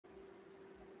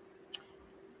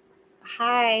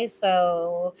Hi,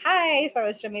 so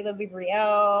it's Jamila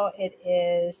Gabrielle. It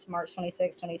is March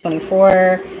 26,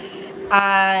 2024.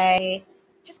 I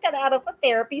just got out of a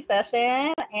therapy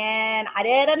session and I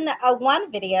did a one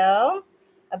video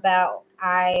about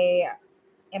I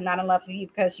am not in love with you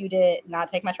because you did not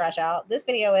take my trash out. This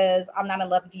video is I'm not in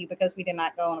love with you because we did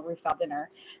not go on a rooftop dinner.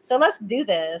 So let's do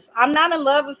this. I'm not in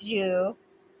love with you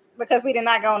because we did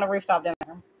not go on a rooftop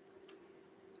dinner.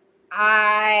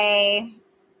 I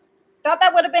thought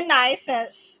that would have been nice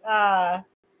since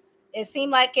it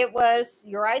seemed like it was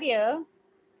your idea.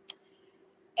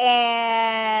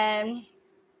 And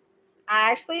I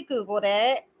actually Googled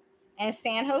it, and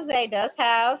San Jose does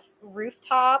have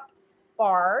rooftop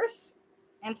bars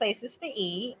and places to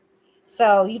eat.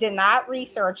 So you did not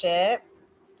research it.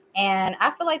 And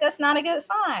I feel like that's not a good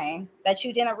sign that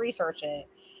you didn't research it.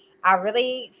 I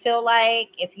really feel like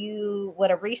if you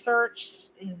would have researched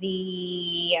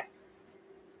the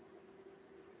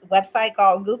website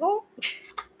called Google,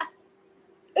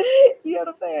 you know what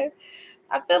I'm saying?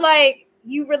 I feel like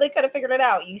you really could have figured it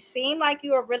out. You seem like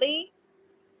you are a really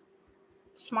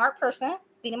smart person.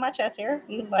 Beating my chest here.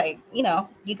 You like, you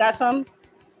got some,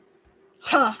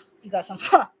 huh? You got some,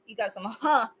 huh? You got some,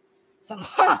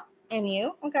 huh in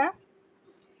you. Okay.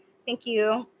 Thank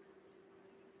you.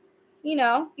 You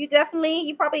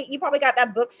probably got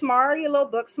that book smart. You little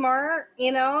book smart.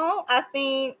 I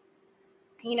think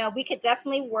we could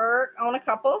definitely work on a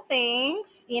couple of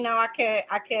things. I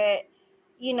could,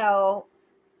 you know,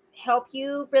 help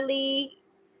you really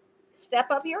step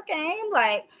up your game.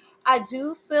 Like, I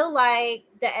do feel like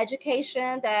the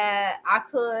education that I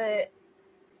could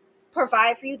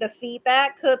provide for you, the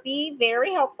feedback could be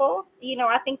very helpful.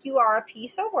 I think you are a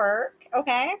piece of work,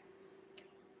 okay?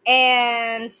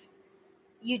 And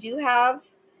you do have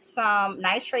some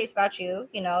nice traits about you.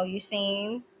 You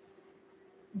seem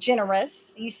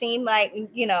generous. You seem like,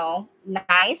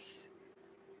 nice.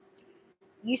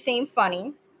 You seem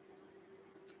funny.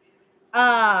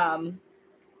 Um,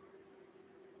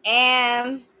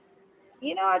 and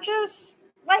I just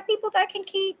like people that can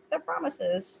keep their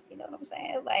promises. You know what I'm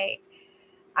saying? Like,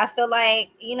 I feel like,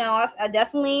 I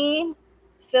definitely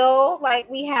feel like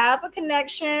we have a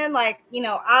connection. Like,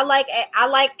 I like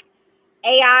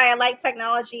AI, I like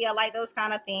technology, I like those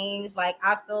kind of things. Like,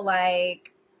 I feel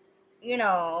like,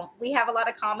 we have a lot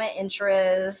of common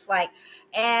interests. Like,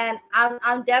 and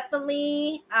I'm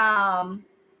definitely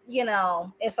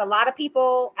it's a lot of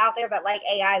people out there that like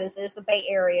AI. This is the Bay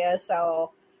Area,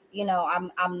 so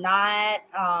I'm not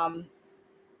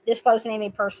disclosing any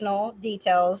personal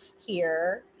details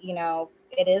here.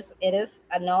 It is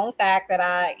a known fact that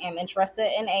I am interested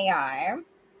in AI,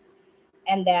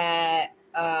 and that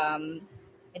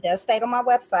it does state on my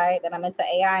website that I'm into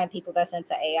AI and people that's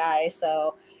into AI.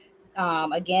 So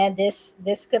again, this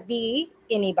could be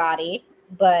anybody,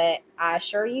 but I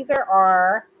assure you there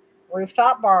are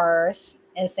rooftop bars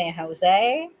in San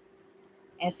Jose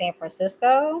and San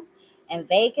Francisco and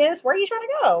Vegas. Where are you trying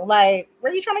to go? Like,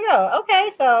 where are you trying to go? Okay,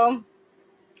 so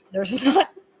there's not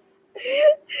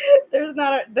there's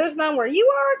none where you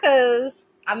are, because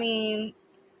I mean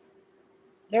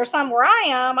there's some where I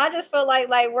am. I just feel like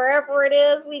wherever it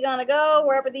is we gonna go,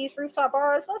 wherever these rooftop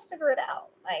bars, let's figure it out.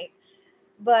 Like,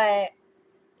 but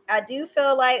I do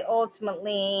feel like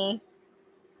ultimately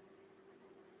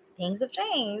things have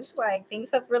changed. Like, things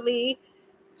have really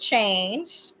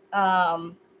changed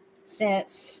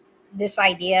since this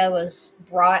idea was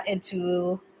brought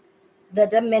into the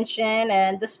dimension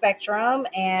and the spectrum.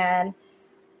 And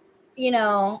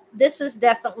this is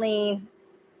definitely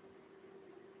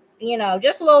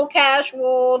just a little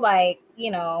casual, like,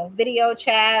 video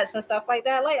chats and stuff like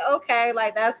that. Like, okay,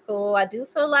 like, that's cool. I do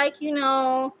feel like,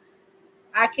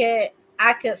 I could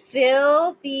I could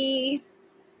feel the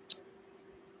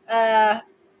uh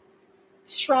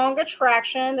strong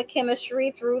attraction, the chemistry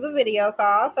through the video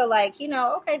call. I feel like,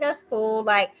 okay, that's cool.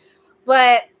 Like,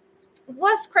 but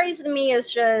what's crazy to me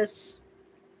is just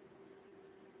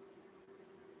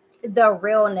the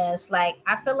realness. Like,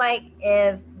 I feel like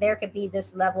if there could be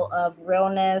this level of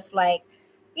realness, like,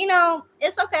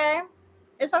 it's okay.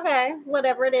 It's okay.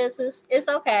 Whatever it is, it's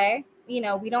okay. We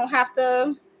don't have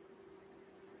to,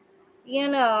 you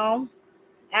know,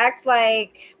 act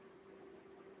like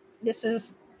this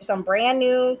is some brand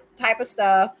new type of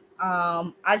stuff.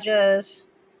 I just,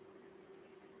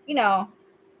 you know,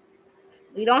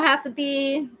 we don't have to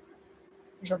be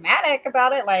dramatic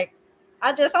about it. Like,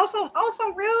 I just on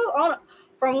some real on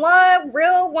from one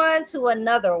real one to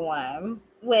another one,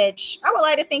 which I would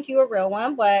like to think you're a real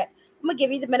one, but I'm gonna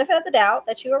give you the benefit of the doubt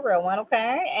that you're a real one,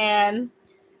 okay? And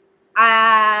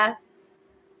I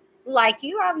like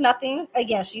you. I have nothing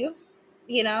against you.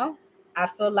 you know. I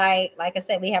feel like I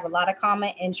said, we have a lot of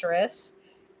common interests.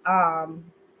 Um,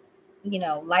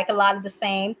 like a lot of the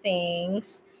same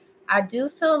things. I do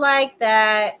feel like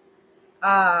that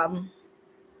um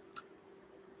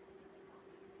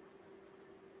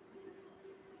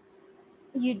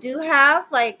you do have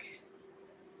like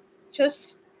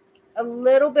just a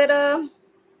little bit of,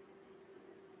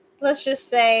 let's just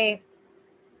say,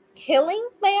 healing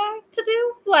man to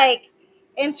do, like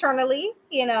internally.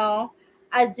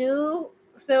 I do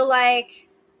feel like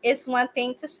it's one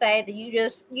thing to say that you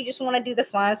just want to do the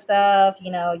fun stuff,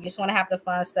 you just want to have the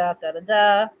fun stuff, da da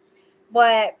da.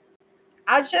 But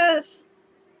I just,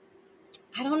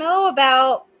 I don't know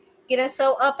about getting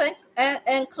so up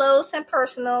and close and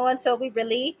personal until we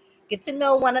really get to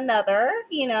know one another.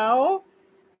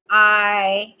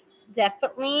 I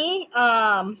definitely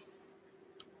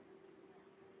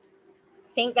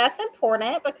think that's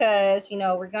important because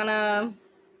we're gonna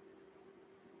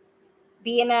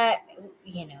be in a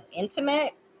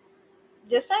intimate,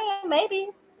 just saying,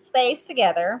 maybe space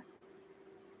together.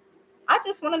 I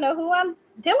just want to know who I'm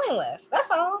dealing with.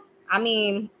 That's all. I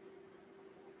mean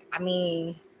I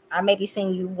maybe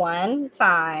seen you one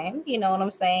time, you know what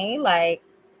I'm saying? Like,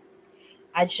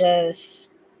 I just,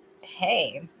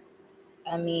 hey,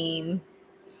 I mean,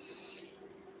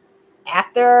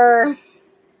 after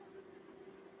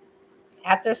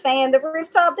saying the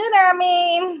rooftop dinner, I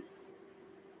mean,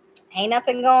 ain't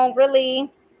nothing gonna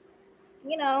really,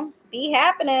 be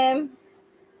happening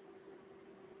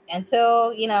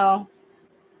until,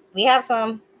 we have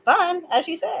some fun, as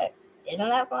you said. Isn't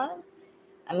that fun?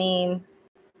 I mean,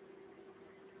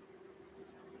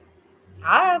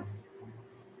 I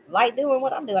like doing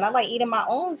what I'm doing. I like eating my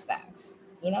own snacks.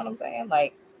 You know what I'm saying?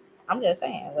 Like, I'm just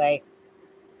saying, like,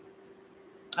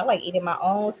 I like eating my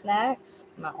own snacks,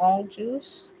 my own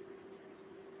juice.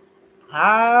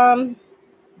 I'm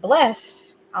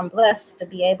blessed. I'm blessed to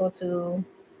be able to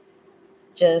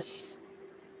just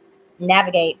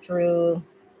navigate through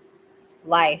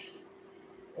life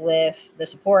with the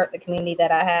support, the community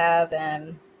that I have.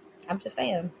 And I'm just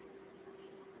saying,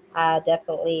 I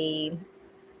definitely,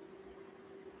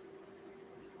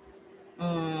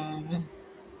 mm,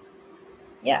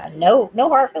 yeah, no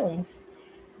hard feelings.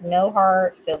 No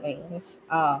hard feelings.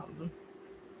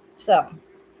 So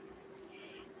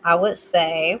I would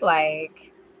say,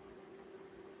 like,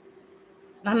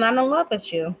 I'm not in love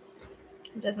with you.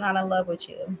 I'm just not in love with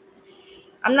you.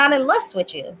 I'm not in lust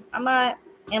with you. I'm not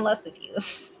in lust with you.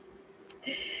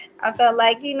 I felt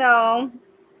like, the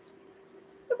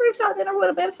rooftop dinner would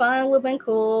have been fun, would have been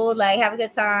cool, like have a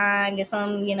good time, get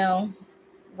some,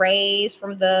 rays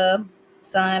from the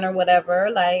sun or whatever.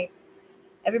 Like,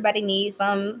 everybody needs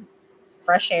some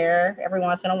fresh air every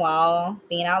once in a while,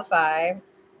 being outside,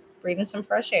 breathing some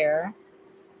fresh air.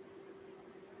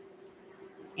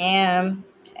 And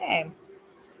hey,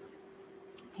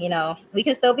 we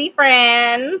can still be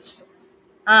friends.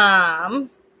 Um,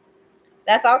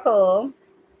 that's all cool.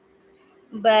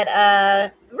 But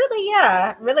really,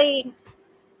 yeah, really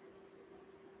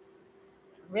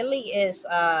is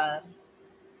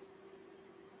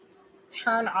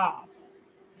turn off.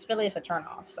 It's really is a turn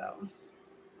off. So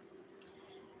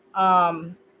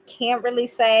um can't really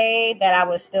say that I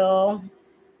would still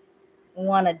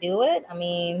want to do it. I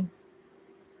mean,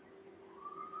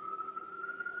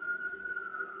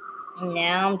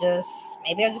 now I'm just,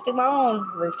 maybe I'll just do my own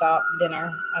rooftop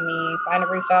dinner. I mean, find a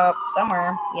rooftop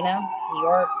somewhere, New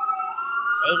York,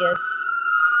 Vegas.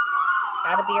 It's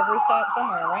got to be a rooftop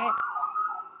somewhere, right?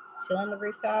 Chill on the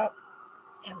rooftop,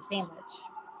 have a sandwich,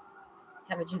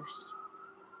 have a juice.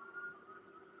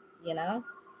 You know,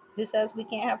 who says we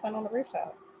can't have fun on the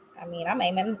rooftop? I mean, I'm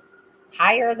aiming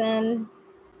higher than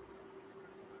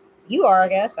you are, I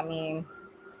guess. I mean,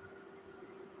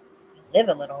 live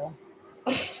a little.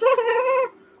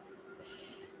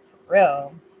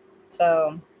 Real.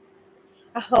 So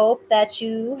I hope that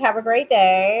you have a great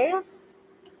day.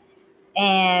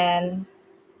 And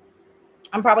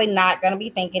I'm probably not going to be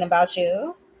thinking about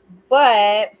you,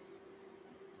 but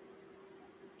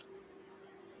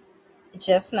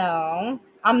just know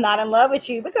I'm not in love with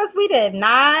you because we did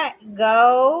not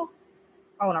go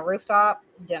on a rooftop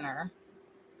dinner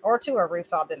or to a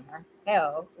rooftop dinner.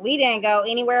 Hell, we didn't go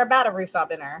anywhere about a rooftop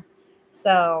dinner.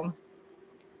 So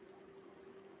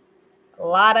a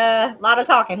lot of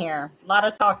talking here. A lot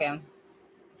of talking.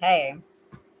 Hey,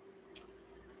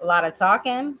 a lot of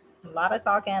talking. A lot of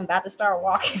talking. About to start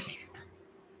walking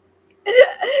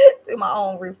to my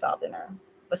own rooftop dinner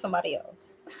with somebody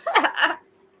else.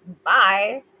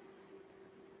 Bye.